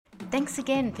Thanks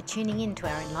again for tuning in to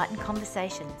our Enlightened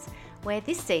Conversations, where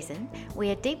this season we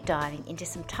are deep diving into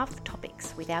some tough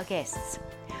topics with our guests.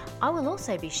 I will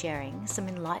also be sharing some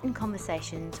enlightened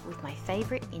conversations with my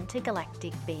favourite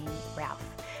intergalactic being,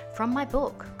 Ralph, from my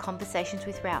book, Conversations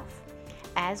with Ralph,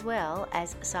 as well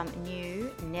as some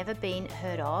new, never been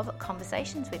heard of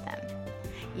conversations with them.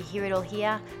 You hear it all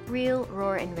here, real,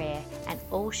 raw and rare, and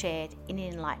all shared in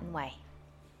an enlightened way.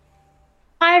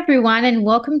 Hi everyone, and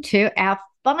welcome to our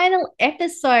final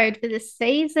episode for the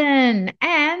season,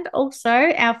 and also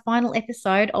our final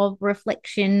episode of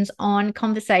Reflections on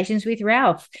Conversations with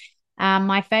Ralph.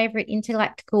 My favorite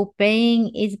intergalactical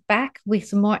being is back with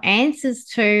some more answers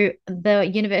to the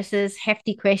universe's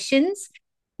hefty questions.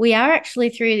 We are actually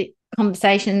through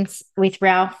Conversations with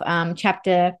Ralph,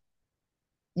 chapter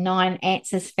 9,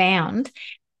 Answers Found.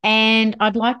 And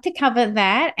I'd like to cover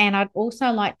that. And I'd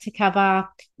also like to cover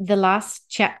the last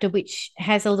chapter, which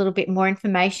has a little bit more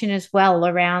information as well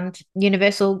around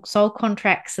universal soul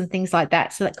contracts and things like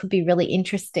that. So that could be really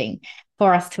interesting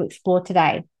for us to explore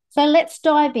today. So let's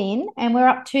dive in. And we're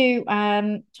up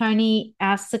to Tony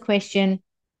asks a question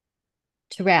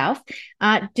to Ralph.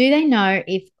 Do they know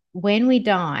if when we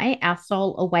die, our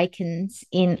soul awakens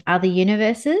in other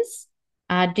universes?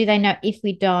 Do they know if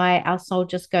we die, our soul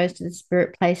just goes to the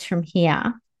spirit place from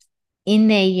here? In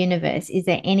their universe, is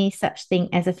there any such thing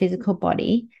as a physical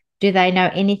body? Do they know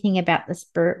anything about the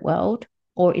spirit world,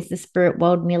 or is the spirit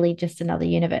world merely just another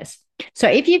universe? So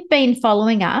if you've been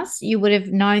following us, you would have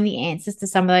known the answers to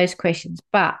some of those questions,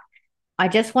 but I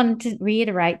just wanted to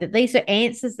reiterate that these are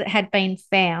answers that had been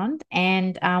found,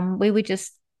 and we were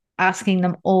just asking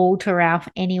them all to Ralph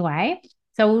anyway.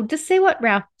 So we'll just see what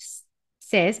Ralph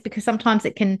says, because sometimes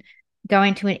it can go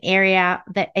into an area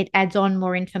that it adds on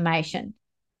more information.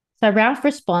 So Ralph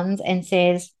responds and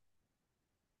says,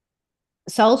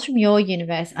 souls from your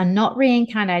universe are not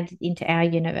reincarnated into our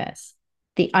universe.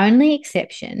 The only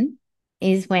exception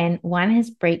is when one has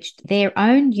breached their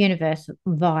own universe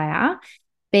via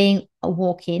being a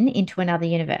walk-in into another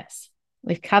universe.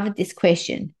 We've covered this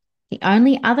question. The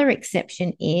only other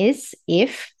exception is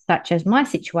if, such as my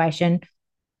situation,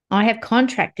 I have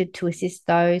contracted to assist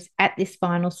those at this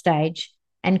final stage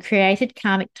and created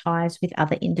karmic ties with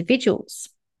other individuals,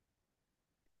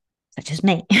 such as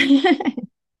me.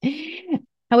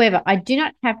 However, I do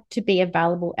not have to be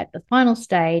available at the final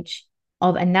stage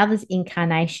of another's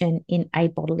incarnation in a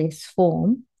bodiless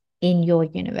form in your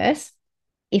universe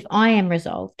if I am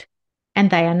resolved and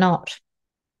they are not.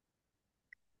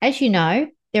 As you know,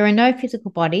 there are no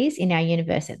physical bodies in our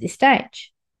universe at this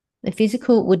stage. The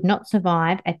physical would not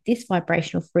survive at this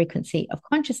vibrational frequency of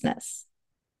consciousness.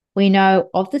 We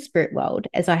know of the spirit world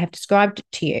as I have described it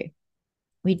to you.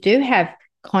 We do have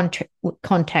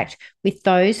contact with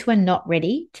those who are not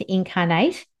ready to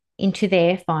incarnate into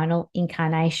their final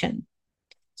incarnation.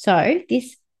 So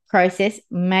this process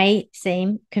may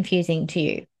seem confusing to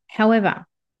you. However,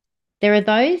 there are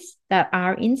those that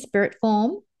are in spirit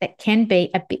form that can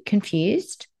be a bit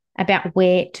confused about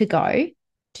where to go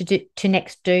to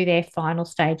next do their final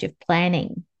stage of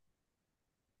planning,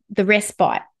 the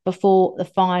respite before the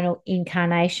final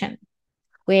incarnation,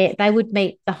 where they would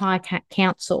meet the High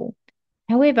Council.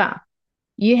 However,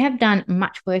 you have done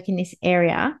much work in this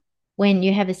area when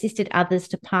you have assisted others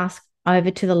to pass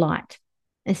over to the light,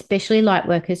 especially light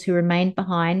workers who remained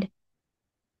behind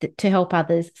to help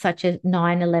others, such as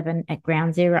 9/11 at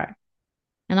Ground Zero.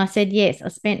 And I said, yes, I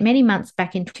spent many months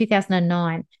back in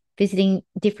 2009 visiting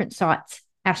different sites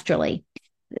astrally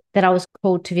that I was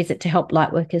called to visit to help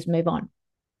light workers move on.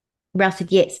 Ralph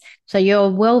said, yes, so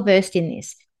you're well versed in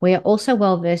this. We are also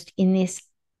well versed in this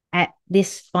at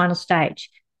this final stage.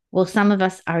 Well, some of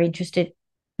us are interested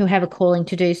who have a calling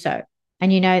to do so.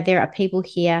 And there are people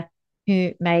here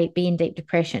who may be in deep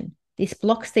depression. This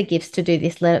blocks their gifts to do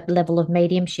this level of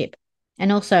mediumship.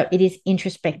 And also it is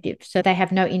introspective. So they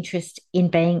have no interest in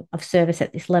being of service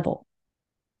at this level.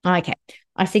 Okay.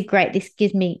 I said, great. This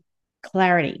gives me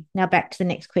clarity. Now back to the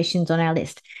next questions on our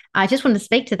list. I just want to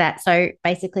speak to that. So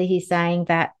basically he's saying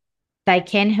that they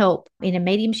can help in a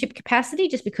mediumship capacity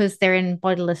just because they're in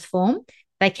bodiless form.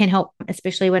 They can help,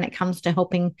 especially when it comes to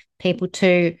helping people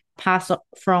to pass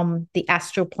from the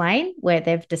astral plane where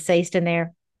they've deceased and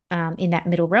they're in that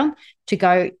middle realm to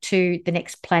go to the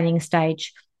next planning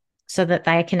stage so that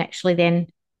they can actually then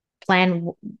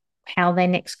plan how they're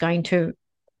next going to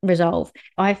resolve.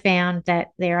 I found that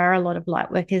there are a lot of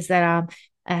light workers that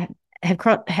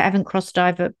haven't crossed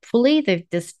over fully.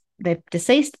 They've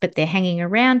deceased, but they're hanging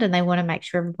around and they want to make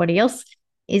sure everybody else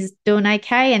is doing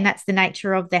okay. And that's the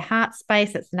nature of their heart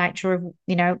space. That's the nature of,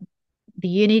 the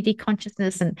unity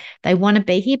consciousness, and they want to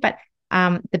be here, but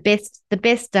The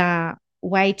best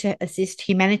way to assist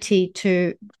humanity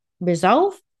to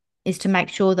resolve is to make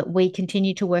sure that we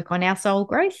continue to work on our soul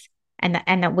growth, and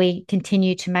that we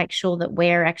continue to make sure that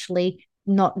we're actually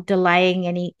not delaying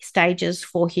any stages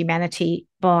for humanity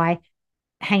by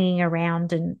hanging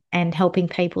around and helping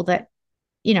people that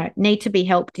need to be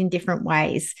helped in different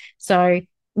ways. So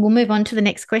we'll move on to the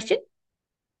next question.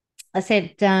 I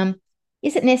said,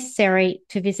 is it necessary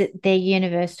to visit their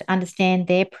universe to understand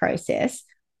their process,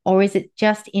 or is it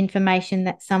just information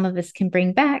that some of us can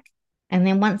bring back? And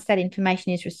then once that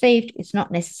information is received, it's not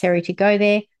necessary to go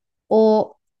there,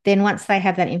 or then once they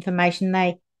have that information,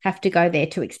 they have to go there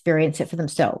to experience it for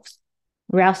themselves.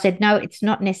 Ralph said, no, it's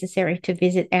not necessary to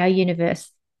visit our universe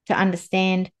to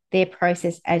understand their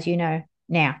process as you know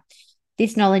now.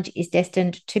 This knowledge is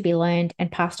destined to be learned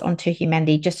and passed on to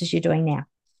humanity, just as you're doing now.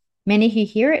 Many who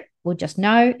hear it will just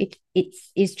know it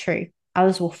is true.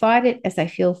 Others will fight it as they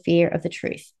feel fear of the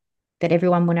truth, that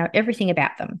everyone will know everything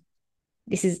about them.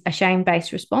 This is a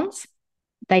shame-based response.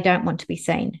 They don't want to be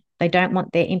seen. They don't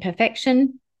want their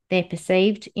imperfection, their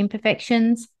perceived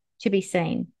imperfections, to be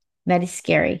seen. That is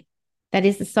scary. That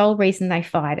is the sole reason they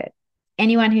fight it.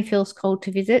 Anyone who feels called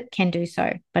to visit can do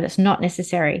so, but it's not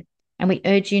necessary. And we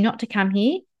urge you not to come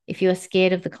here if you are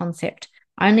scared of the concept.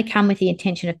 Only come with the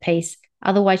intention of peace.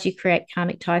 Otherwise, you create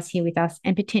karmic ties here with us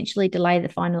and potentially delay the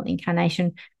final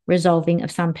incarnation resolving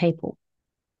of some people.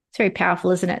 It's very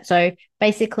powerful, isn't it? So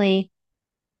basically,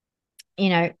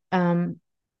 we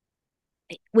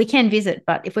can visit,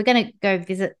 but if we're going to go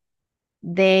visit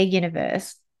their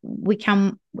universe, we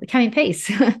come in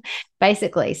peace,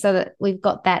 basically, so that we've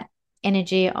got that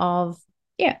energy of,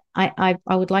 yeah, I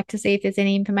would like to see if there's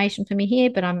any information for me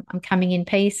here, but I'm coming in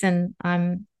peace, and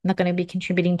I'm not going to be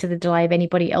contributing to the delay of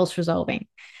anybody else resolving.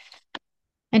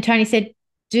 And Tony said,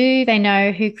 do they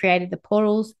know who created the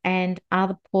portals, and are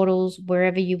the portals,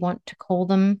 wherever you want to call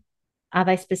them, are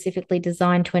they specifically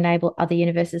designed to enable other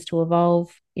universes to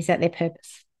evolve? Is that their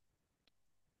purpose?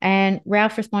 And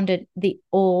Ralph responded, the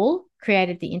all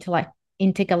created the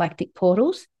intergalactic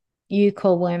portals you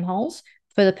call wormholes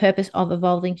for the purpose of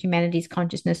evolving humanity's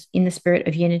consciousness in the spirit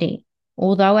of unity.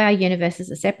 Although our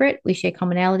universes are separate, we share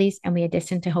commonalities and we are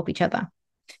destined to help each other.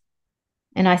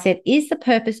 And I said, is the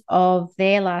purpose of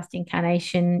their last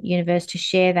incarnation universe to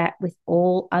share that with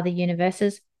all other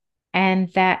universes?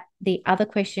 And that the other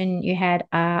question you had,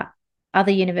 are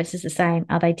other universes the same?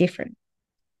 Are they different?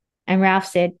 And Ralph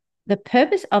said, the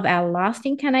purpose of our last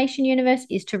incarnation universe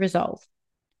is to resolve.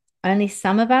 Only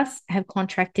some of us have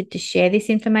contracted to share this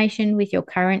information with your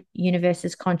current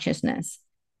universe's consciousness.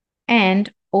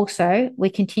 And also, we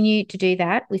continue to do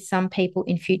that with some people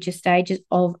in future stages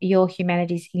of your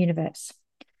humanity's universe.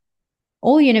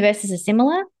 All universes are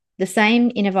similar, the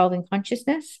same in evolving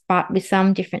consciousness, but with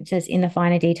some differences in the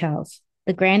finer details.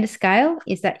 The grander scale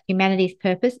is that humanity's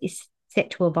purpose is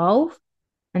set to evolve,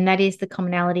 and that is the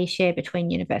commonality shared between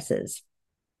universes.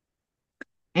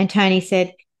 And Tony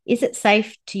said, is it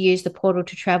safe to use the portal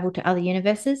to travel to other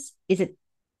universes? Is it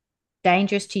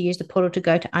dangerous to use the portal to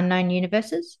go to unknown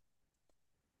universes?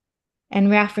 And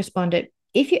Ralph responded,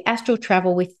 if you astral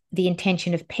travel with the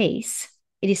intention of peace,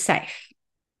 it is safe.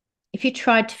 If you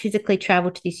tried to physically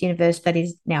travel to this universe that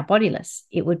is now bodiless,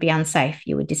 it would be unsafe.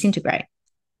 You would disintegrate.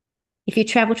 If you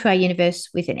travel to our universe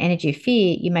with an energy of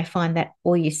fear, you may find that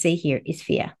all you see here is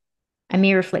fear, a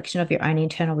mere reflection of your own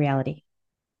internal reality.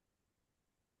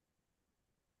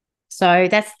 So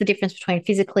that's the difference between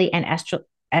physically and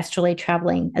astrally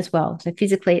traveling as well. So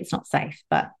physically, it's not safe,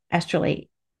 but astrally,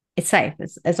 it's safe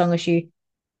as long as you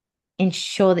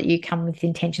ensure that you come with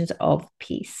intentions of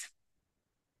peace.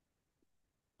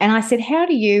 And I said, how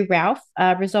do you, Ralph,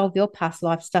 resolve your past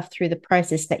life stuff through the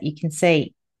process that you can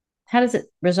see? How does it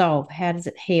resolve? How does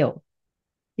it heal?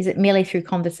 Is it merely through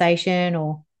conversation,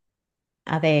 or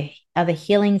are there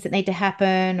healings that need to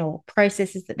happen, or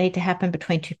processes that need to happen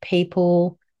between two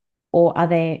people? Or are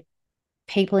there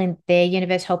people in their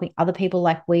universe helping other people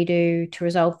like we do to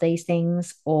resolve these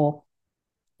things? Or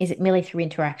is it merely through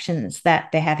interactions that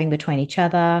they're having between each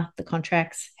other, the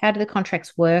contracts? How do the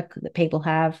contracts work that people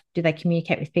have? Do they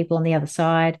communicate with people on the other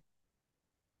side?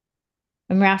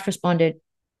 And Ralph responded,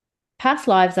 past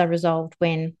lives are resolved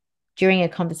when, during a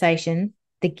conversation,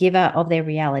 the giver of their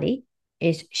reality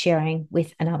is sharing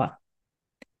with another.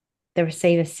 The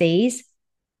receiver sees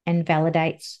and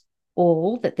validates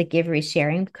all that the giver is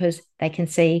sharing because they can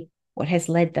see what has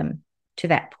led them to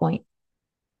that point.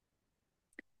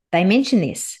 They mention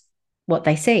this, what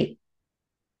they see,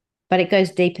 but it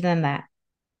goes deeper than that.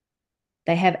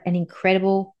 They have an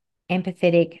incredible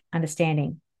empathetic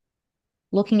understanding,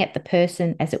 looking at the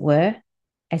person, as it were,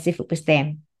 as if it was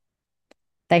them.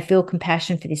 They feel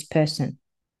compassion for this person.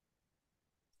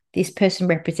 This person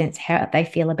represents how they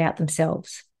feel about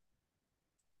themselves.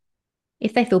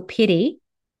 If they feel pity,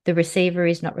 the receiver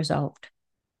is not resolved.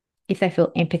 If they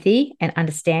feel empathy and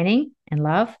understanding and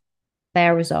love, they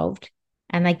are resolved,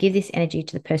 and they give this energy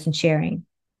to the person sharing.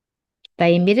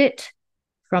 They emit it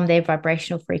from their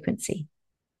vibrational frequency.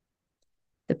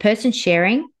 The person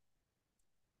sharing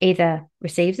either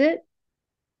receives it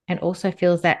and also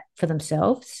feels that for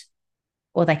themselves,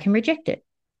 or they can reject it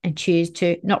and choose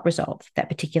to not resolve that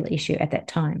particular issue at that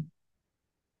time.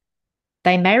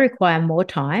 They may require more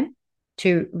time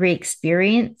to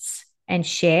re-experience and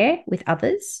share with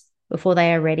others before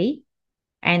they are ready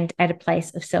and at a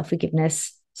place of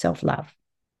self-forgiveness, self-love.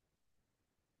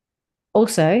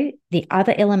 Also, the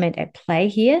other element at play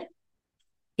here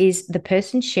is the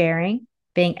person sharing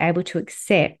being able to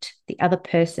accept the other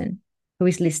person who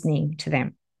is listening to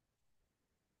them.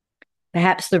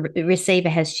 Perhaps the receiver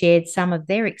has shared some of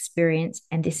their experience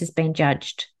and this has been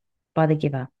judged by the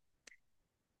giver.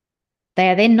 They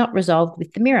are then not resolved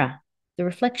with the mirror, the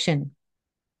reflection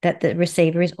that the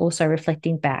receiver is also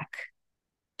reflecting back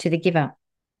to the giver.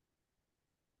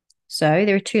 So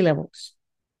there are two levels.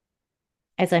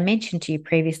 As I mentioned to you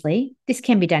previously, this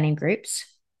can be done in groups.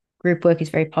 Group work is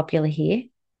very popular here.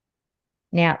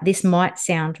 Now, this might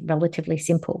sound relatively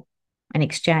simple, an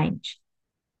exchange,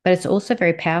 but it's also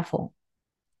very powerful.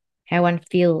 How one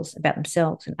feels about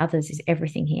themselves and others is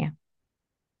everything here.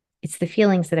 It's the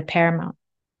feelings that are paramount.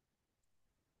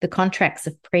 The contracts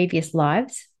of previous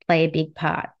lives play a big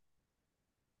part.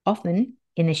 Often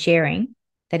in the sharing,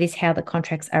 that is how the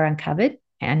contracts are uncovered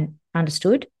and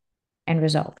understood and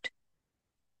resolved.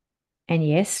 And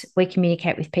yes, we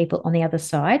communicate with people on the other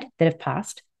side that have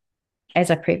passed,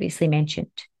 as I previously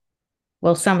mentioned.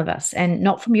 Well, some of us, and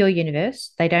not from your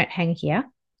universe, they don't hang here.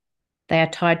 They are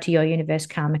tied to your universe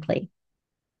karmically.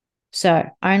 So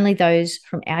only those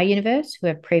from our universe who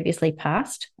have previously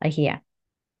passed are here.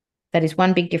 That is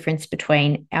one big difference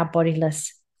between our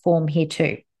bodiless form here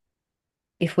too.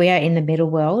 If we are in the middle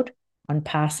world on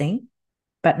passing,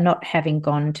 but not having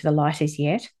gone to the light as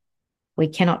yet, we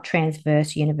cannot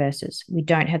transverse universes. We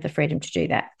don't have the freedom to do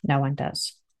that. No one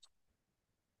does.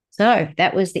 So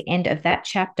that was the end of that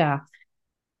chapter.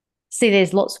 See,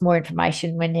 there's lots more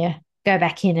information when you go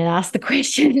back in and ask the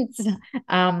questions.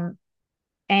 And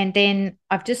then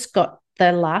I've just got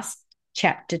the last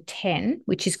chapter 10,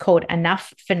 which is called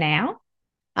Enough for Now.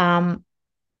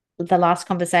 The last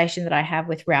conversation that I have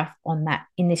with Ralph on that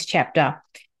in this chapter,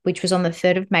 which was on the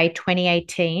 3rd of May,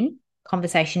 2018,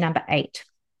 conversation number 8.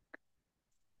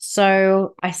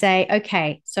 So I say,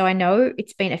 okay, so I know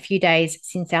it's been a few days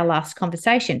since our last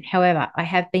conversation. However, I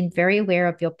have been very aware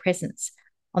of your presence.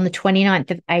 On the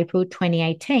 29th of April,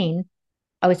 2018,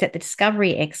 I was at the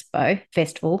Discovery Expo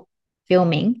Festival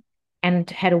filming and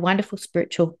had a wonderful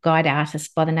spiritual guide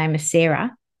artist by the name of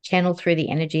Sarah channel through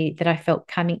the energy that I felt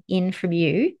coming in from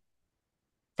you.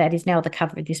 That is now the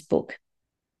cover of this book.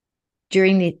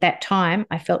 During that time,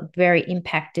 I felt very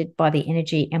impacted by the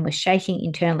energy and was shaking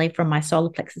internally from my solar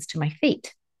plexus to my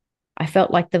feet. I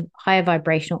felt like the higher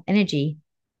vibrational energy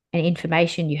and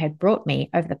information you had brought me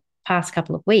over the past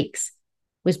couple of weeks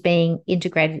was being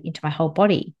integrated into my whole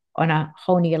body on a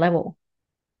whole new level.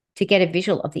 To get a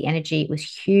visual of the energy was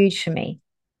huge for me,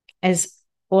 as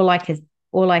all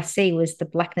I see was the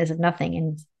blackness of nothing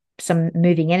and some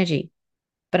moving energy.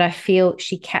 But I feel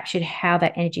she captured how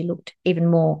that energy looked even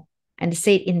more. And to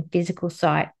see it in physical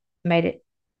sight made it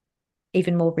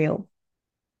even more real.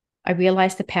 I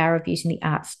realized the power of using the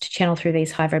arts to channel through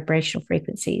these high vibrational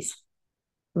frequencies.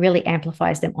 It really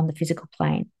amplifies them on the physical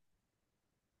plane.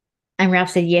 And Ralph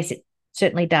said, yes, it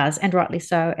certainly does, and rightly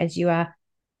so, as you are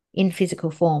in physical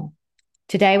form.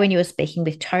 Today, when you were speaking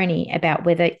with Tony about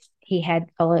whether he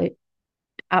had followed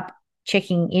up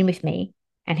checking in with me,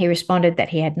 and he responded that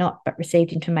he had not, but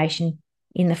received information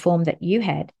in the form that you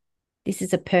had, this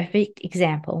is a perfect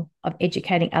example of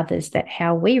educating others that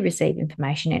how we receive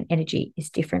information and energy is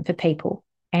different for people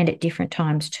and at different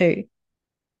times too.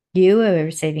 You are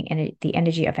receiving the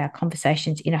energy of our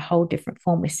conversations in a whole different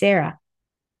form with Sarah.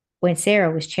 When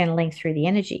Sarah was channeling through the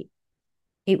energy,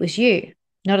 it was you,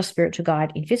 not a spiritual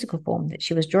guide in physical form that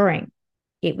she was drawing.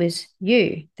 It was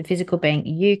you, the physical being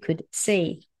you could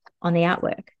see on the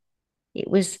artwork. It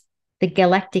was the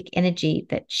galactic energy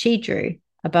that she drew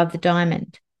above the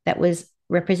diamond that was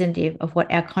representative of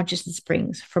what our consciousness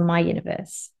brings from my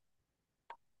universe.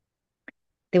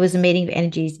 There was a meeting of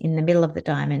energies in the middle of the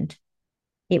diamond.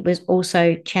 It was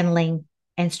also channeling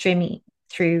and streaming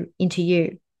through into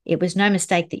you. It was no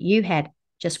mistake that you had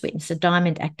just witnessed a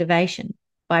diamond activation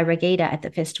by Regita at the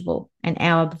festival an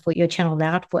hour before your channeled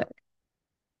artwork.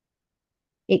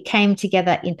 It came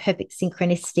together in perfect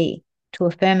synchronicity to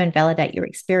affirm and validate your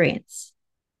experience.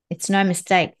 It's no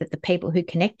mistake that the people who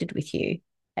connected with you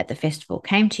at the festival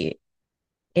came to you.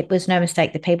 It was no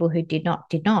mistake the people who did not,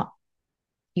 did not.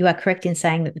 You are correct in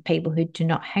saying that the people who do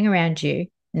not hang around you,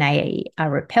 nay, are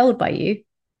repelled by you,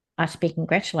 are to be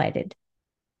congratulated.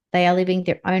 They are living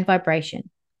their own vibration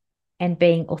and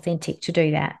being authentic to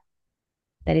do that.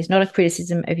 That is not a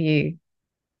criticism of you,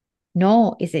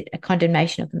 nor is it a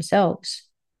condemnation of themselves.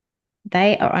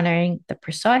 They are honoring the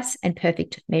precise and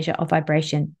perfect measure of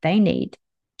vibration they need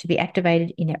to be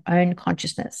activated in their own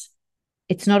consciousness.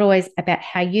 It's not always about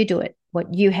how you do it,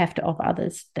 what you have to offer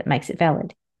others that makes it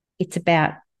valid. It's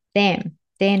about them,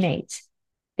 their needs,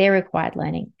 their required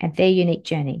learning, and their unique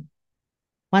journey.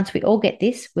 Once we all get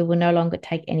this, we will no longer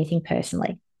take anything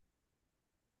personally.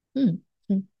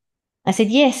 I said,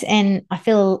 yes, and I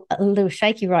feel a little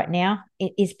shaky right now.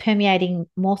 It is permeating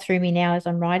more through me now as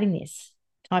I'm writing this,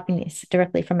 typing this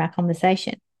directly from our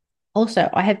conversation. Also,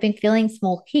 I have been feeling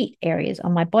small heat areas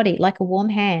on my body, like a warm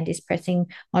hand is pressing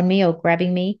on me or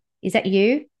grabbing me. Is that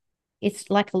you? It's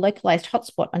like a localized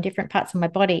hotspot on different parts of my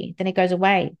body. Then it goes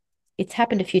away. It's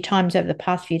happened a few times over the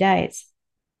past few days.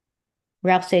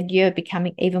 Ralph said, you're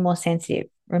becoming even more sensitive.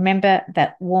 Remember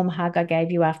that warm hug I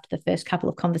gave you after the first couple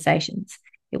of conversations?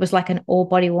 It was like an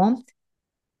all-body warmth.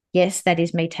 Yes, that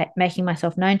is me making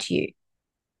myself known to you,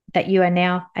 that you are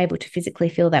now able to physically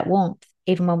feel that warmth.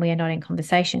 Even when we are not in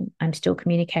conversation, I'm still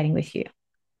communicating with you.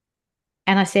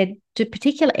 And I said, do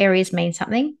particular areas mean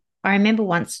something? I remember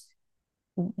once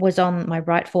was on my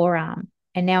right forearm,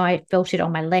 and now I felt it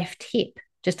on my left hip,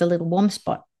 just a little warm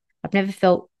spot. I've never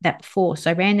felt that before,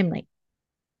 so randomly.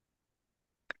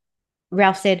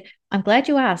 Ralph said, I'm glad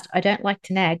you asked. I don't like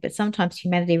to nag, but sometimes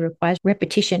humanity requires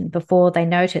repetition before they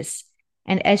notice.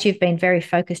 And as you've been very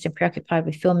focused and preoccupied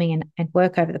with filming and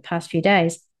work over the past few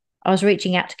days, I was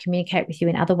reaching out to communicate with you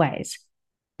in other ways.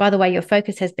 By the way, your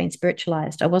focus has been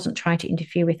spiritualized. I wasn't trying to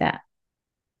interfere with that.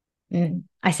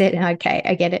 I said, okay,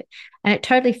 I get it. And it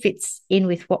totally fits in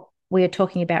with what we are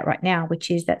talking about right now,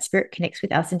 which is that spirit connects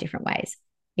with us in different ways.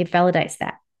 It validates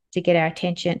that to get our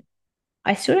attention.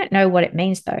 I still don't know what it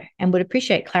means, though, and would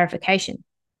appreciate clarification.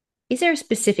 Is there a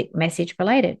specific message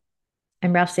related?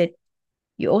 And Ralph said,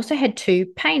 you also had 2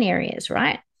 pain areas,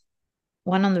 right?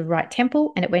 One on the right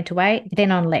temple, and it went away,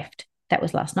 then on left. That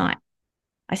was last night.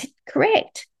 I said,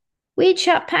 correct. Weird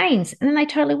sharp pains, and then they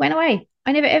totally went away.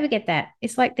 I never ever get that.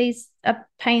 It's like these are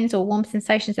pains or warm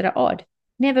sensations that are odd,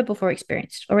 never before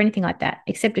experienced or anything like that,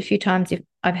 except a few times if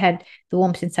I've had the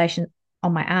warm sensation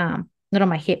on my arm, not on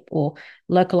my hip, or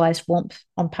localized warmth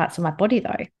on parts of my body,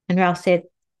 though. And Ralph said,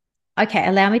 okay,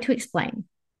 allow me to explain.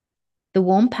 The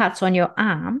warm parts on your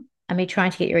arm are me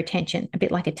trying to get your attention, a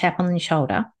bit like a tap on the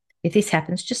shoulder. If this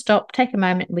happens, just stop, take a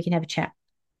moment, and we can have a chat.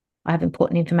 I have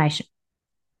important information.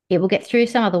 It will get through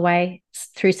some other way,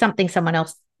 through something someone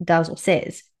else does or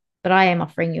says, but I am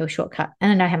offering you a shortcut,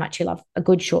 and I know how much you love a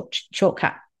good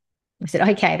shortcut. I said,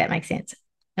 okay, that makes sense.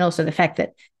 And also the fact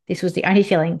that this was the only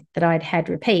feeling that I'd had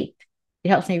repeat, it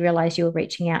helps me realize you were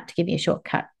reaching out to give me a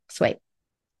shortcut. Sweet.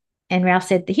 And Ralph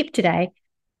said the hip today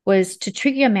was to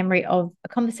trigger a memory of a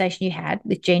conversation you had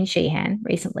with Jean Sheehan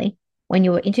recently when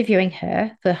you were interviewing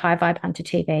her for High Vibe Hunter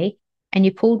TV, and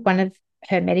you pulled one of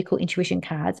her medical intuition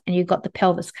cards and you got the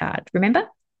pelvis card. Remember?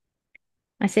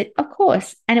 I said, of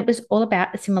course. And it was all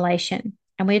about assimilation.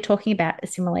 And we are talking about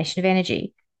assimilation of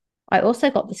energy. I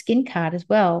also got the skin card as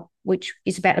well, which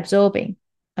is about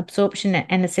absorption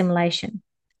and assimilation.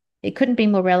 It couldn't be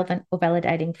more relevant or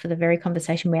validating for the very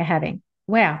conversation we are having.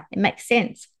 Wow, it makes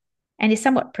sense and is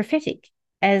somewhat prophetic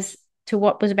as to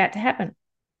what was about to happen.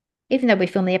 Even though we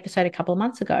filmed the episode a couple of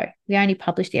months ago, we only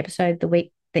published the episode the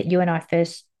week that you and I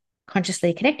first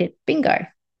consciously connected. Bingo.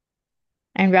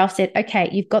 And Ralph said, okay,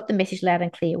 you've got the message loud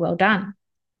and clear. Well done.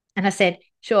 And I said,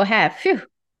 sure have. Phew.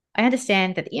 I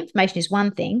understand that the information is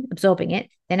one thing, absorbing it,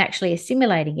 then actually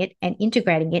assimilating it and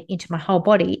integrating it into my whole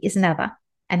body is another.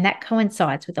 And that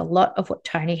coincides with a lot of what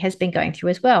Tony has been going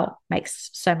through as well. Makes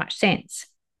so much sense.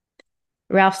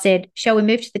 Ralph said, shall we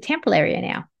move to the temple area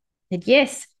now? I said,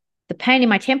 yes. The pain in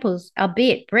my temples,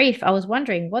 albeit brief, I was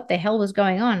wondering what the hell was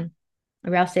going on.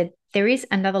 Ralph said, there is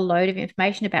another load of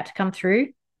information about to come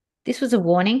through. This was a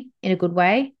warning in a good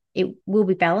way. It will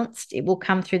be balanced. It will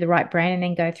come through the right brain and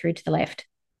then go through to the left.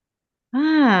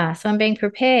 Ah, so I'm being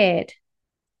prepared.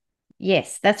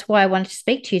 Yes, that's why I wanted to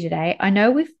speak to you today. I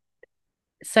know we've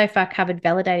so far covered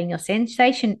validating your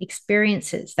sensation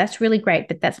experiences. That's really great,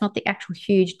 but that's not the actual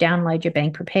huge download you're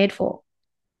being prepared for.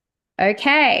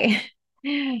 Okay.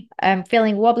 I'm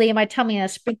feeling wobbly in my tummy and a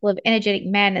sprinkle of energetic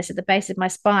madness at the base of my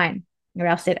spine.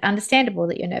 Ralph said, understandable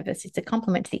that you're nervous. It's a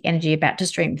compliment to the energy about to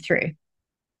stream through.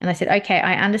 And I said, okay,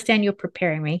 I understand you're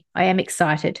preparing me. I am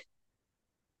excited.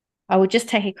 I will just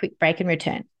take a quick break and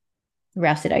return.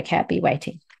 Ralph said, okay, I'll be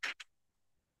waiting.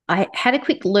 I had a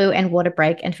quick loo and water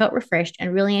break and felt refreshed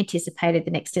and really anticipated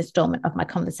the next installment of my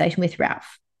conversation with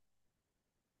Ralph.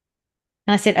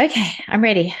 And I said, okay, I'm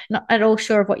ready. Not at all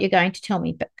sure of what you're going to tell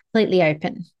me, but completely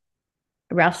open.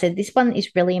 Ralph said, this one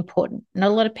is really important.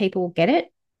 Not a lot of people will get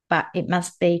it, but it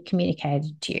must be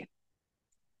communicated to you.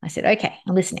 I said, okay,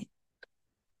 I'm listening.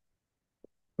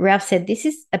 Ralph said, this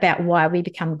is about why we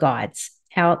become guides,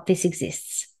 how this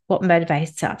exists, what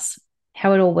motivates us,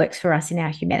 how it all works for us in our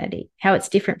humanity, how it's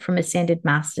different from ascended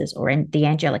masters or in the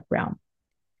angelic realm.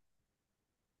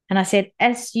 And I said,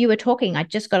 as you were talking, I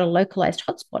just got a localized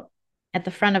hotspot at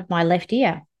the front of my left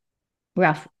ear.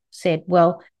 Ralph said,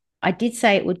 well, I did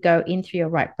say it would go in through your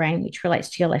right brain, which relates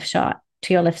to your left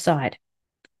side.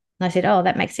 And I said, oh,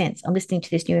 that makes sense. I'm listening to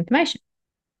this new information.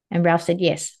 And Ralph said,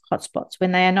 yes, hotspots,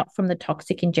 when they are not from the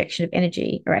toxic injection of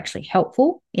energy, are actually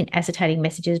helpful in ascertaining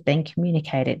messages being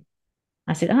communicated.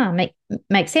 I said,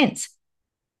 makes sense.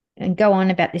 And go on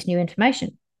about this new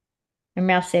information. And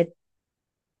Ralph said,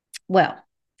 well,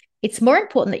 it's more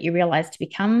important that you realize to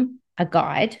become a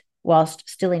guide whilst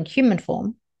still in human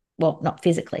form, well, not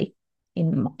physically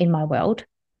in my world,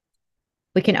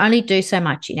 we can only do so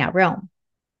much in our realm.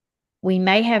 We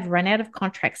may have run out of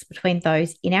contracts between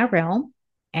those in our realm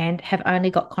and have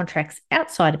only got contracts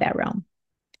outside of our realm.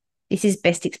 This is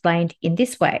best explained in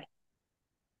this way.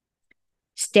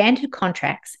 Standard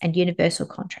contracts and universal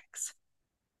contracts.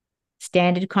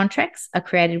 Standard contracts are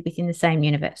created within the same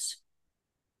universe.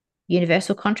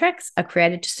 Universal contracts are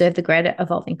created to serve the greater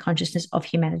evolving consciousness of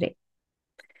humanity.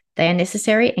 They are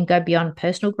necessary and go beyond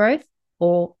personal growth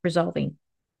or resolving.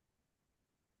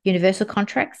 Universal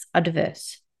contracts are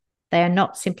diverse. They are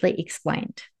not simply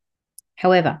explained.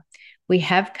 However, we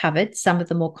have covered some of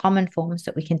the more common forms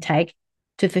that we can take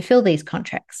to fulfill these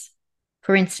contracts.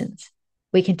 For instance,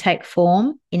 we can take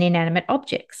form in inanimate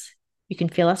objects. You can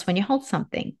feel us when you hold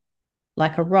something,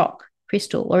 like a rock,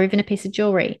 crystal, or even a piece of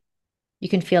jewelry. You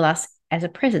can feel us as a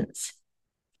presence.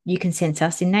 You can sense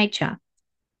us in nature.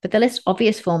 But the less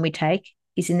obvious form we take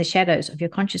is in the shadows of your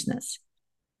consciousness.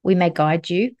 We may guide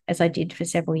you, as I did for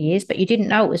several years, but you didn't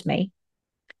know it was me.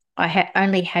 I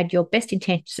only had your best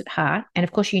intentions at heart, and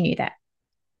of course you knew that.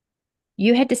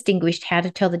 You had distinguished how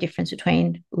to tell the difference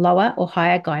between lower or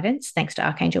higher guidance, thanks to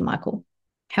Archangel Michael.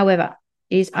 However,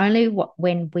 it is only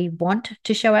when we want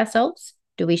to show ourselves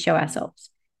do we show ourselves.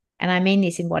 And I mean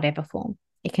this in whatever form.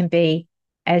 It can be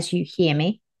as you hear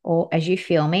me, or as you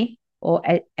feel me, or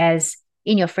as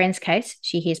in your friend's case,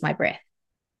 she hears my breath.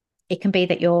 It can be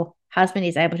that your husband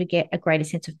is able to get a greater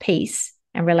sense of peace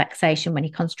and relaxation when he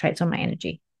concentrates on my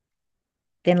energy.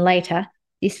 Then later,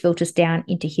 this filters down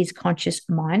into his conscious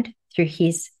mind through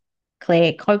his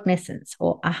clear cognizance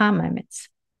or aha moments.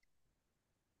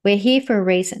 We're here for a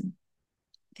reason.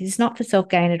 This is not for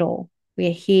self-gain at all. We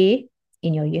are here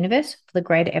in your universe for the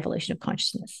greater evolution of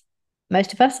consciousness.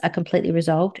 Most of us are completely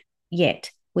resolved,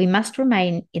 yet we must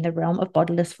remain in the realm of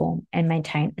bodiless form and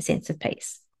maintain a sense of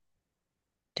peace.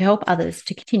 To help others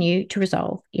to continue to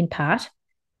resolve in part,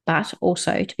 but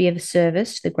also to be of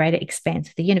service to the greater expanse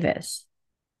of the universe.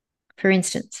 For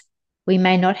instance, we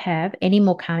may not have any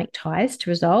more karmic ties to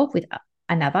resolve with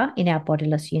another in our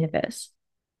bodiless universe.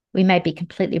 We may be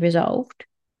completely resolved,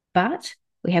 but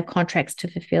we have contracts to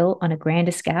fulfill on a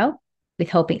grander scale with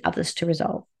helping others to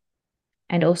resolve.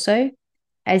 And also,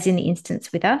 as in the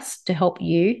instance with us, to help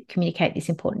you communicate this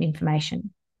important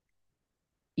information.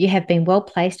 You have been well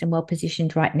placed and well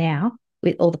positioned right now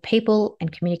with all the people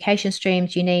and communication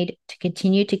streams you need to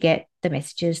continue to get the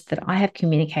messages that I have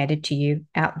communicated to you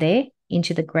out there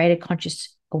into the greater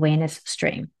conscious awareness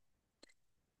stream.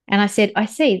 And I said, I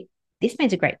see, this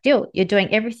means a great deal. You're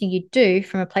doing everything you do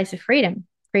from a place of freedom.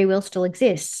 Free will still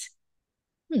exists.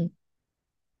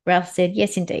 Ralph said,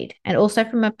 yes, indeed. And also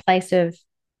from a place of,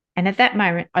 and at that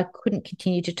moment, I couldn't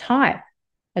continue to type.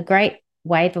 A great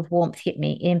wave of warmth hit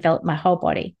me. It enveloped my whole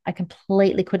body. I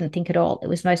completely couldn't think at all. It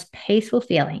was the most peaceful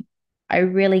feeling. I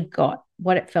really got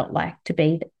what it felt like to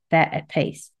be that at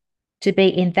peace, to be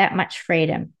in that much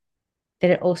freedom,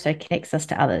 that it also connects us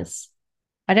to others.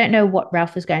 I don't know what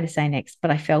Ralph was going to say next,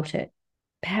 but I felt it.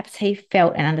 Perhaps he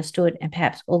felt and understood, and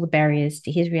perhaps all the barriers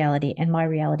to his reality and my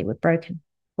reality were broken.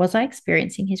 Was I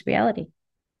experiencing his reality?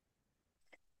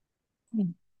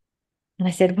 And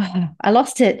I said, well, I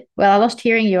lost it. Well, I lost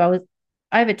hearing you. I was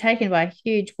overtaken by a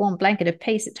huge warm blanket of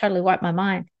peace that totally wiped my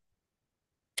mind.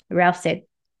 Ralph said,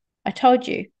 I told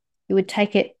you you would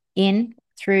take it in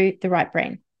through the right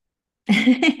brain.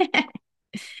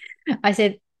 I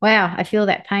said, wow, I feel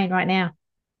that pain right now.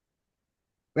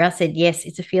 Ralph said, yes,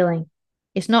 it's a feeling.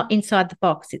 It's not inside the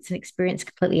box. It's an experience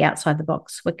completely outside the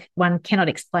box. One cannot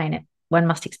explain it. One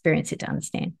must experience it to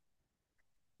understand.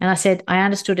 And I said, I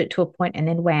understood it to a point, and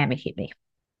then wham, it hit me.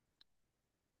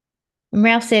 And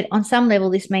Ralph said, on some level,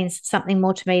 this means something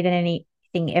more to me than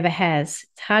anything ever has.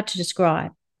 It's hard to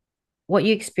describe. What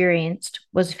you experienced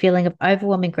was a feeling of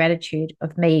overwhelming gratitude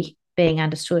of me being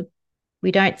understood.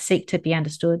 We don't seek to be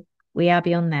understood. We are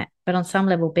beyond that. But on some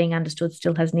level, being understood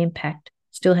still has an impact,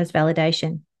 still has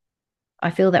validation.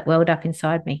 I feel that welled up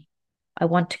inside me. I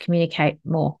want to communicate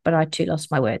more, but I too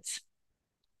lost my words.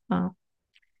 Oh.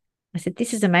 I said,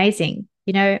 this is amazing.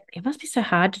 It must be so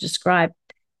hard to describe,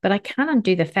 but I can't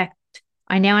undo the fact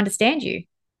I now understand you.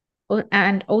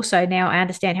 And also now I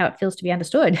understand how it feels to be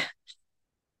understood.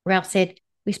 Ralph said,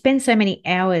 we spend so many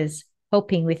hours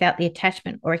helping without the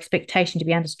attachment or expectation to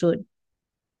be understood,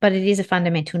 but it is a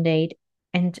fundamental need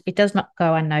and it does not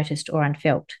go unnoticed or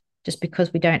unfelt just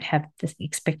because we don't have this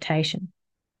expectation.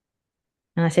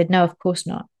 And I said, no, of course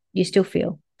not. You still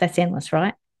feel that's endless,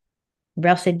 right?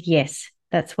 Ralph said, yes,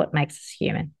 that's what makes us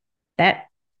human. That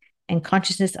and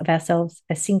consciousness of ourselves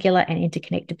as singular and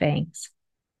interconnected beings.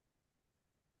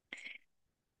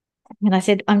 And I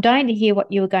said, I'm dying to hear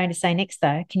what you were going to say next,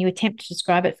 though. Can you attempt to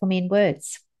describe it for me in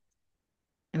words?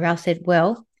 And Ralph said,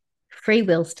 well, free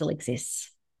will still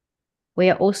exists. We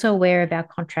are also aware of our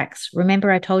contracts. Remember,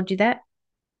 I told you that?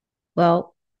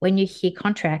 Well, when you hear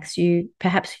contracts, you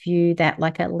perhaps view that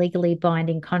like a legally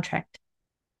binding contract.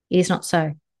 It is not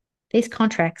so. These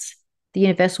contracts, the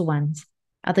universal ones,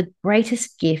 are the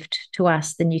greatest gift to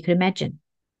us than you could imagine.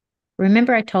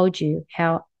 Remember, I told you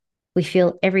how we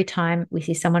feel every time we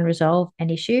see someone resolve an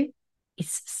issue?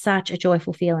 It's such a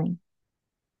joyful feeling.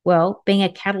 Well, being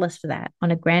a catalyst for that on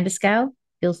a grander scale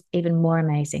feels even more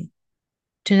amazing.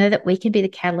 To know that we can be the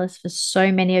catalyst for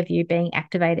so many of you being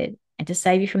activated and to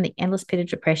save you from the endless pit of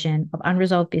depression of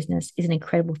unresolved business is an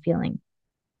incredible feeling.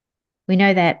 We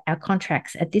know that our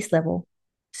contracts at this level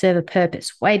serve a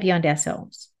purpose way beyond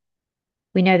ourselves.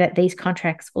 We know that these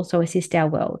contracts also assist our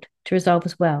world to resolve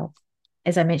as well.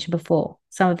 As I mentioned before,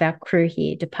 some of our crew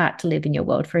here depart to live in your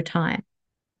world for a time,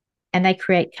 and they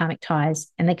create karmic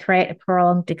ties and they create a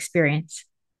prolonged experience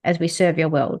as we serve your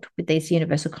world with these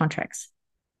universal contracts.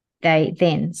 They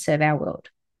then serve our world.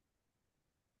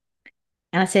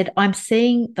 And I said, I'm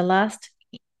seeing the last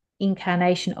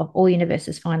incarnation of all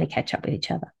universes finally catch up with each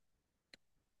other.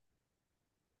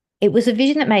 It was a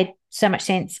vision that made so much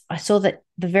sense. I saw that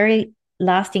the very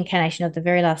last incarnation of the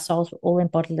very last souls were all in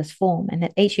bodiless form, and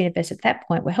that each universe at that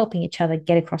point were helping each other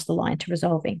get across the line to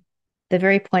resolving the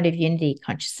very point of unity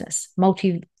consciousness,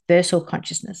 multiversal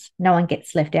consciousness. No one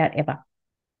gets left out ever.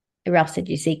 Ralph said,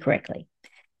 you see correctly.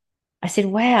 I said,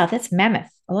 wow, that's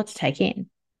mammoth. A lot to take in.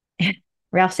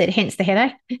 Ralph said, hence the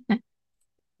headache.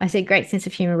 I said, great sense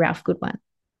of humor, Ralph. Good one.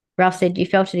 Ralph said, you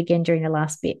felt it again during the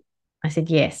last bit. I said,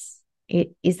 yes.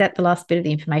 Is that the last bit of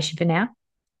the information for now?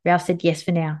 Ralph said, yes,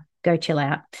 for now. Go chill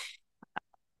out.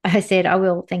 I said, I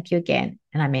will. Thank you again.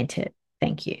 And I meant it.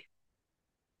 Thank you.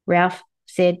 Ralph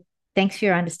said, thanks for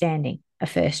your understanding. A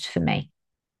first for me.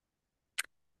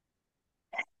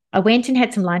 I went and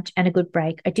had some lunch and a good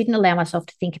break. I didn't allow myself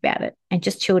to think about it and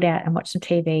just chilled out and watched some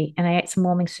TV, and I ate some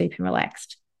warming soup and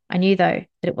relaxed. I knew, though,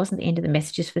 that it wasn't the end of the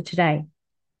messages for today.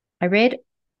 I read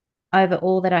over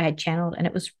all that I had channeled, and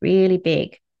it was really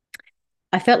big.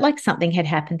 I felt like something had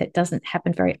happened that doesn't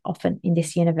happen very often in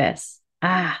this universe.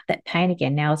 That pain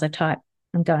again now as I type.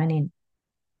 I'm going in.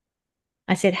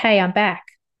 I said, hey, I'm back.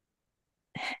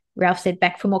 Ralph said,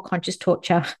 back for more conscious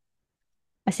torture.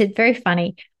 I said, very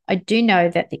funny. I do know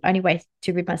that the only way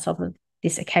to rid myself of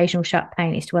this occasional sharp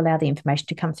pain is to allow the information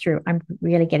to come through. I'm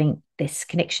really getting this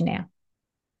connection now.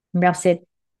 And Ralph said,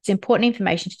 it's important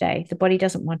information today. The body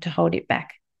doesn't want to hold it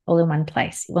back all in one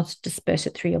place. It wants to disperse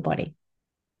it through your body.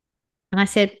 And I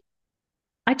said,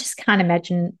 I just can't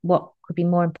imagine what could be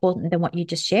more important than what you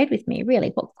just shared with me,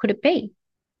 really. What could it be?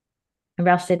 And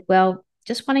Ralph said, well,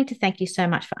 just wanting to thank you so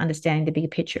much for understanding the bigger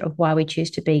picture of why we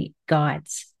choose to be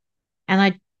guides. And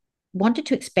I wanted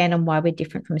to expand on why we're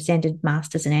different from ascended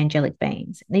masters and angelic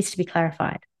beings. It needs to be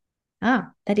clarified.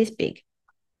 That is big.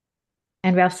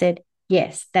 And Ralph said,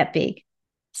 yes, that big.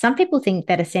 Some people think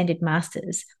that ascended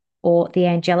masters or the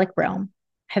angelic realm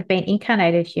have been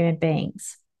incarnated human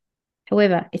beings.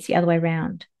 However, it's the other way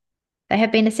around. They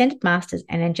have been ascended masters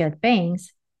and angelic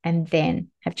beings and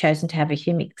then have chosen to have a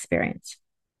human experience.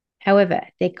 However,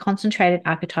 their concentrated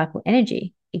archetypal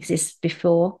energy exists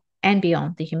before and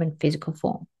beyond the human physical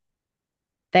form.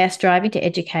 They are striving to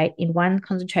educate in one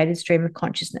concentrated stream of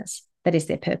consciousness. That is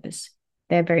their purpose.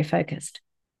 They're very focused.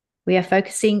 We are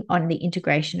focusing on the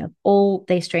integration of all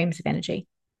these streams of energy.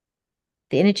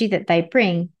 The energy that they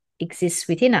bring exists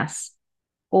within us,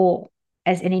 all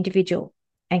as an individual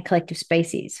and collective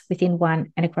species within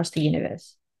one and across the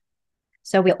universe.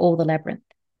 So we are all the labyrinth.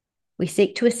 We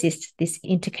seek to assist this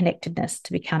interconnectedness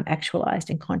to become actualized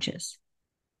and conscious.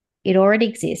 It already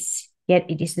exists, yet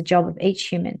it is the job of each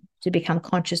human to become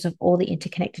conscious of all the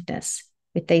interconnectedness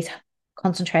with these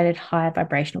concentrated higher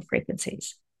vibrational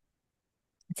frequencies.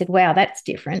 I said, wow, that's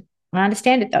different. I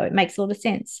understand it though. It makes a lot of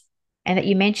sense. And that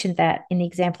you mentioned that in the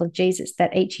example of Jesus,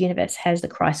 that each universe has the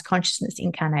Christ consciousness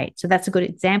incarnate. So that's a good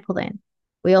example then.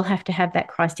 We all have to have that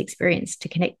Christ experience to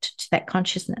connect to that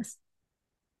consciousness.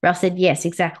 Ralph said, yes,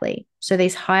 exactly. So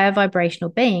these higher vibrational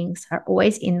beings are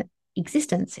always in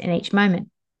existence in each moment.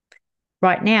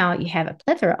 Right now, you have a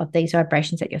plethora of these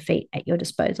vibrations at your feet, at your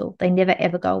disposal. They never,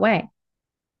 ever go away.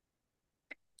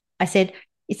 I said,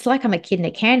 it's like I'm a kid in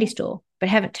a candy store, but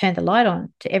haven't turned the light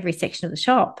on to every section of the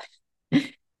shop.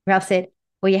 Ralph said,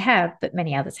 well, you have, but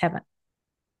many others haven't.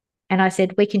 And I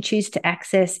said, we can choose to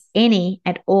access any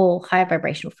and all high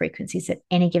vibrational frequencies at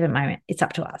any given moment. It's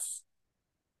up to us.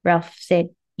 Ralph said,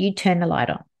 you turn the light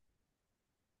on.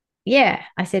 Yeah,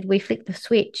 I said, we flick the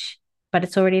switch, but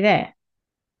it's already there.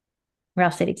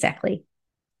 Ralph said, exactly.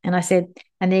 And I said,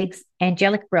 and the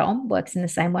angelic realm works in the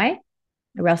same way?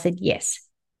 And Ralph said, yes.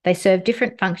 They serve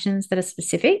different functions that are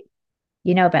specific.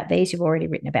 You know about these, you've already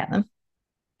written about them.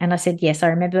 And I said, yes, I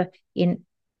remember in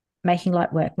Making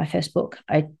Light Work, my first book,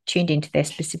 I tuned into their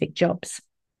specific jobs.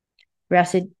 Ralph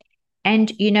said,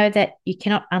 and you know that you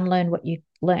cannot unlearn what you've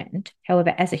learned.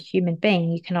 However, as a human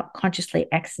being, you cannot consciously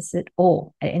access it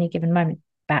all at any given moment,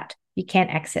 but you can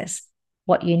access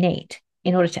what you need.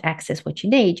 In order to access what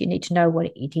you need to know what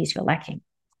it is you're lacking.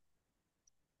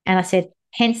 And I said,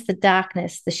 hence the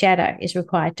darkness, the shadow is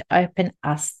required to open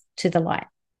us to the light.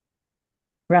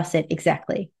 Ralph said,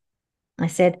 exactly. I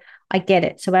said, I get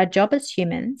it. So our job as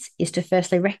humans is to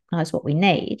firstly recognize what we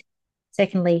need.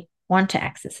 Secondly, want to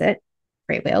access it,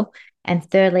 free will. And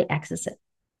thirdly, access it.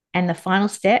 And the final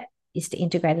step is to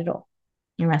integrate it all.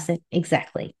 And Ralph said,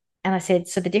 exactly. And I said,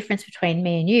 so the difference between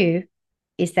me and you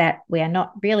is that we are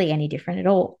not really any different at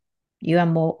all. You are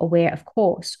more aware, of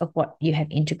course, of what you have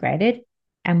integrated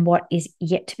and what is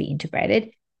yet to be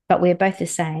integrated, but we're both the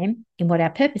same in what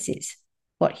our purpose is,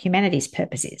 what humanity's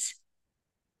purpose is.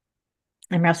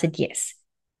 And Ralph said, yes.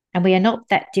 And we are not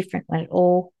that different when it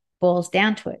all boils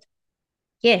down to it.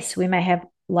 Yes, we may have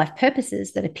life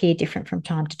purposes that appear different from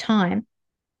time to time,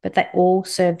 but they all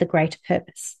serve the greater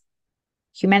purpose.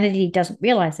 Humanity doesn't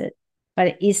realize it, but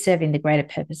it is serving the greater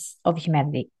purpose of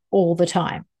humanity all the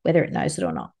time, whether it knows it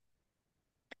or not.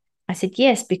 I said,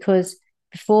 yes, because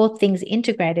before things are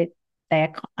integrated, they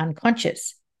are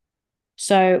unconscious.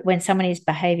 So when someone is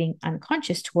behaving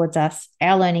unconscious towards us,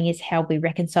 our learning is how we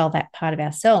reconcile that part of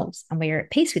ourselves, and we are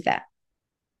at peace with that.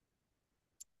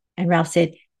 And Ralph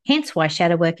said, hence why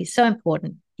shadow work is so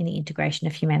important in the integration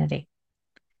of humanity.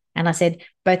 And I said,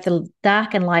 both the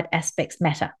dark and light aspects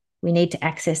matter. We need to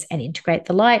access and integrate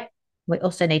the light. We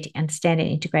also need to understand and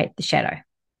integrate the shadow.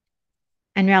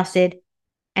 And Ralph said,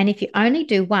 and if you only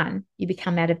do one, you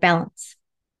become out of balance.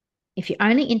 If you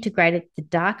only integrated the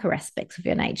darker aspects of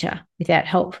your nature without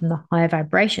help from the higher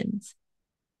vibrations,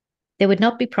 there would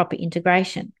not be proper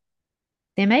integration.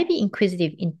 There may be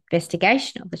inquisitive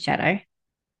investigation of the shadow,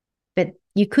 but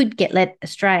you could get led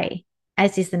astray,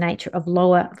 as is the nature of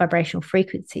lower vibrational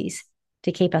frequencies,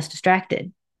 to keep us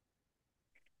distracted.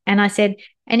 And I said,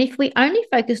 and if we only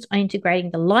focused on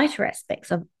integrating the lighter aspects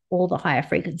of all the higher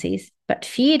frequencies, but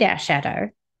feared our shadow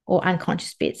or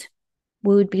unconscious bits,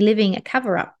 we would be living a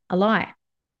cover-up, a lie.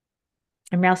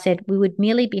 And Ralph said, we would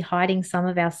merely be hiding some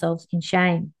of ourselves in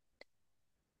shame.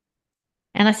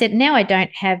 And I said, now I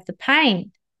don't have the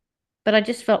pain, but I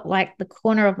just felt like the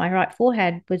corner of my right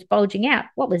forehead was bulging out.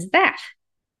 What was that?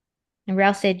 And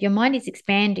Ralph said, your mind is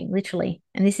expanding, literally,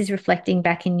 and this is reflecting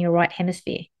back in your right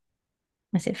hemisphere.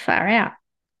 I said, far out.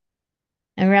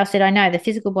 And Ralph said, I know, the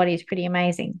physical body is pretty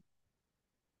amazing.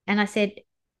 And I said,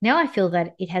 now I feel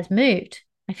that it has moved.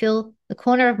 I feel the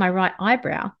corner of my right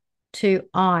eyebrow to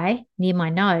eye near my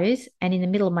nose and in the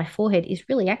middle of my forehead is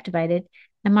really activated,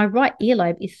 and my right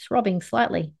earlobe is throbbing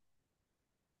slightly.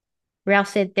 Ralph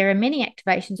said, there are many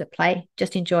activations at play.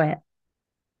 Just enjoy it.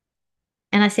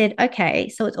 And I said, okay,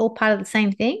 so it's all part of the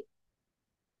same thing?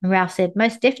 And Ralph said,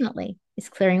 most definitely. It's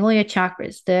clearing all your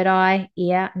chakras, third eye,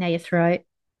 ear, now your throat.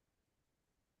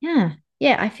 Yeah,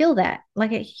 I feel that,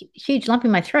 like a huge lump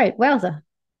in my throat. Wowza.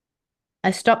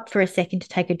 I stopped for a second to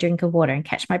take a drink of water and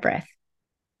catch my breath.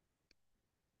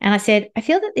 And I said, I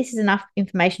feel that this is enough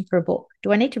information for a book.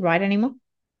 Do I need to write anymore?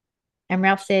 And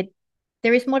Ralph said,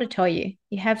 there is more to tell you.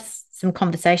 You have some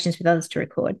conversations with others to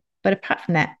record. But apart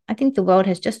from that, I think the world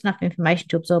has just enough information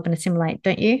to absorb and assimilate,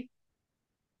 don't you?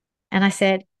 And I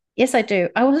said, yes, I do.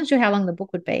 I wasn't sure how long the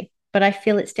book would be, but I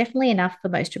feel it's definitely enough for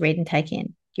most to read and take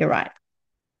in. You're right.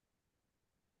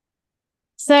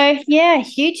 So, yeah,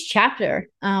 huge chapter.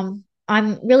 I'm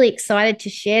really excited to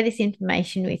share this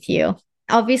information with you.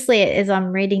 Obviously, as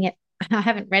I'm reading it, I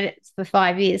haven't read it for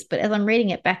 5 years, but as I'm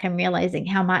reading it back, I'm realizing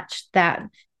how much that,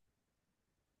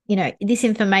 this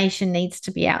information needs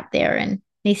to be out there and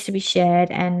needs to be shared,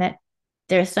 and that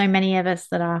there are so many of us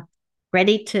that are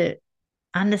ready to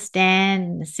understand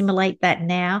and assimilate that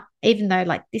now, even though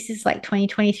like this is like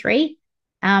 2023.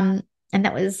 And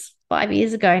that was 5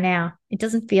 years ago now. It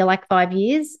doesn't feel like 5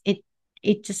 years.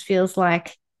 It just feels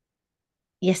like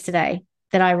yesterday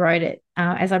that I wrote it,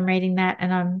 as I'm reading that,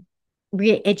 and I'm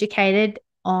re-educated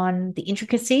on the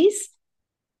intricacies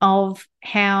of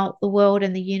how the world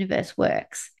and the universe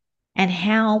works and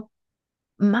how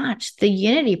much the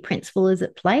unity principle is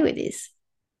at play with this.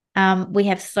 We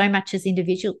have so much as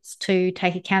individuals to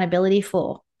take accountability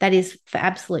for. That is for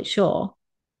absolute sure.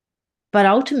 But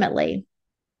ultimately,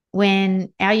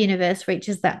 when our universe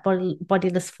reaches that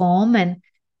bodiless form, and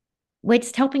we're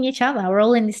just helping each other, we're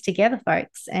all in this together,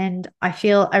 folks. And I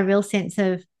feel a real sense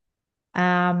of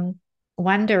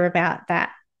wonder about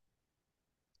that,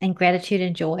 and gratitude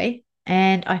and joy.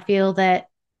 And I feel that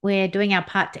we're doing our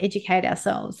part to educate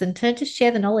ourselves and to just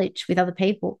share the knowledge with other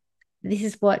people. This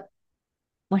is what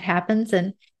happens.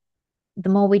 And the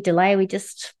more we delay, we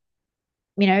just,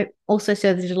 also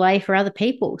serve the delay for other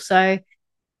people. So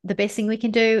the best thing we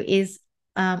can do is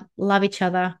love each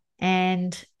other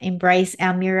and embrace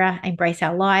our mirror, embrace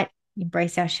our light,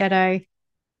 embrace our shadow,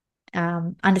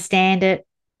 understand it,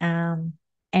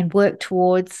 and work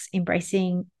towards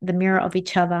embracing the mirror of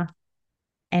each other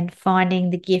and finding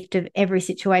the gift of every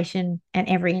situation and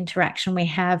every interaction we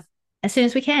have as soon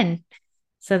as we can,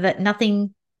 so that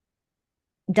nothing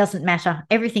doesn't matter,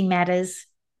 everything matters,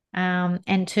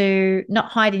 and to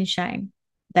not hide in shame,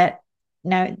 that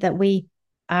that we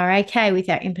are okay with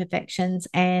our imperfections,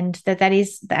 and that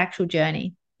is the actual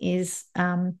journey, is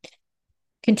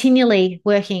continually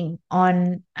working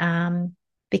on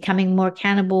becoming more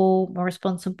accountable, more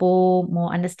responsible,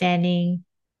 more understanding,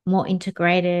 more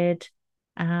integrated,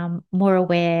 more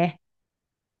aware,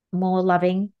 more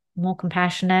loving, more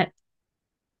compassionate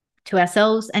to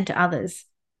ourselves and to others.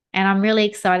 And I'm really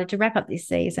excited to wrap up this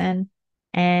season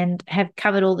and have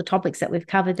covered all the topics that we've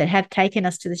covered that have taken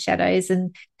us to the shadows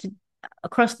and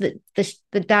across the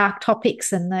dark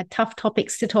topics and the tough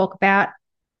topics to talk about,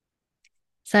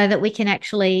 so that we can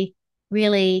actually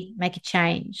really make a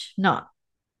change, not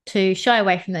to shy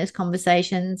away from those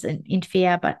conversations and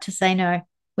interfere, but to say, no,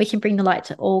 we can bring the light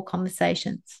to all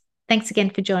conversations. Thanks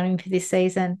again for joining me for this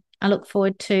season. I look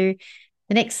forward to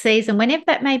the next season, whenever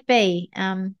that may be.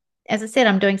 As I said,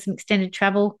 I'm doing some extended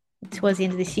travel towards the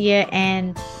end of this year,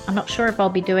 and I'm not sure if I'll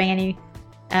be doing any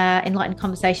enlightened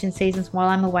conversation seasons while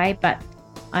I'm away, but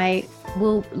I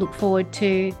will look forward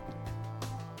to,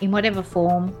 in whatever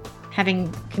form,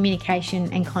 having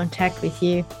communication and contact with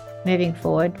you moving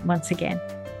forward once again.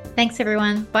 Thanks,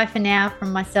 everyone. Bye for now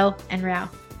from myself and Rao.